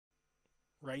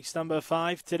Race number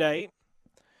 5 today.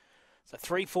 It's a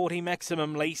 340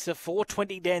 maximum Lisa,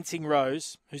 420 Dancing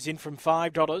Rose, who's in from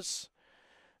 $5.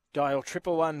 Dial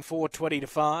 111 420 to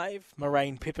 5.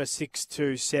 Moraine Pippa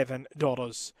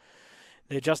 $627.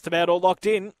 They're just about all locked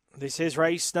in. This is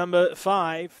race number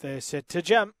 5. They're set to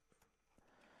jump.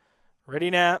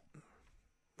 Ready now.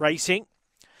 Racing.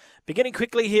 Beginning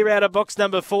quickly here out of box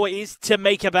number 4 is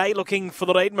Tamika Bay looking for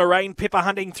the lead. Moraine Pippa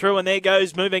hunting through, and there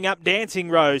goes moving up Dancing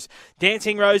Rose.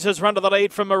 Dancing Rose has run to the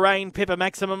lead from Moraine Pippa.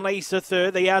 Maximum Lisa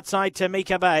third. The outside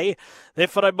Tamika Bay. They're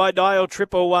followed by Dial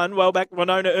 111. Well back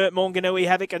Winona Earp, Morganui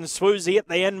Havoc and Swoozy at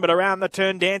the end, but around the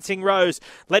turn Dancing Rose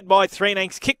led by 3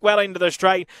 lengths. Kick well into the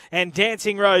straight, and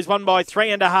Dancing Rose won by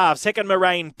 3.5. Second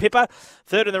Moraine Pippa.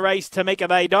 Third in the race Tamika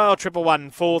Bay. Dial 111.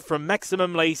 Fourth from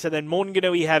Maximum Lisa. Then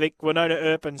Morganui Havoc, Winona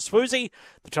Earp and Swoozy.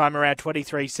 The time around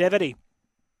 23.70.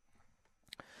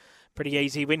 Pretty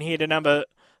easy win here to number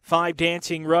 5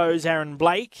 Dancing Rose. Aaron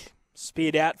Blake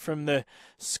speared out from the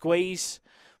squeeze.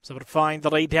 Was able to find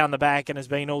the lead down the back and has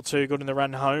been all too good in the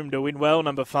run home to win well.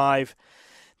 Number 5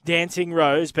 Dancing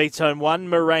Rose beats home 1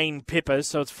 Moraine Pippa,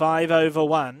 so it's 5 over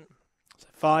 1. So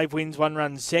 5 wins, 1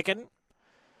 run second.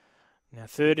 Now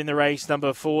third in the race,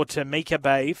 number 4 Tamika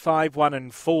Bay, 5, 1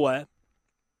 and 4.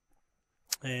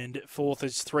 And fourth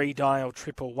is 3 Dial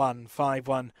 111, 5,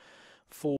 1, 4.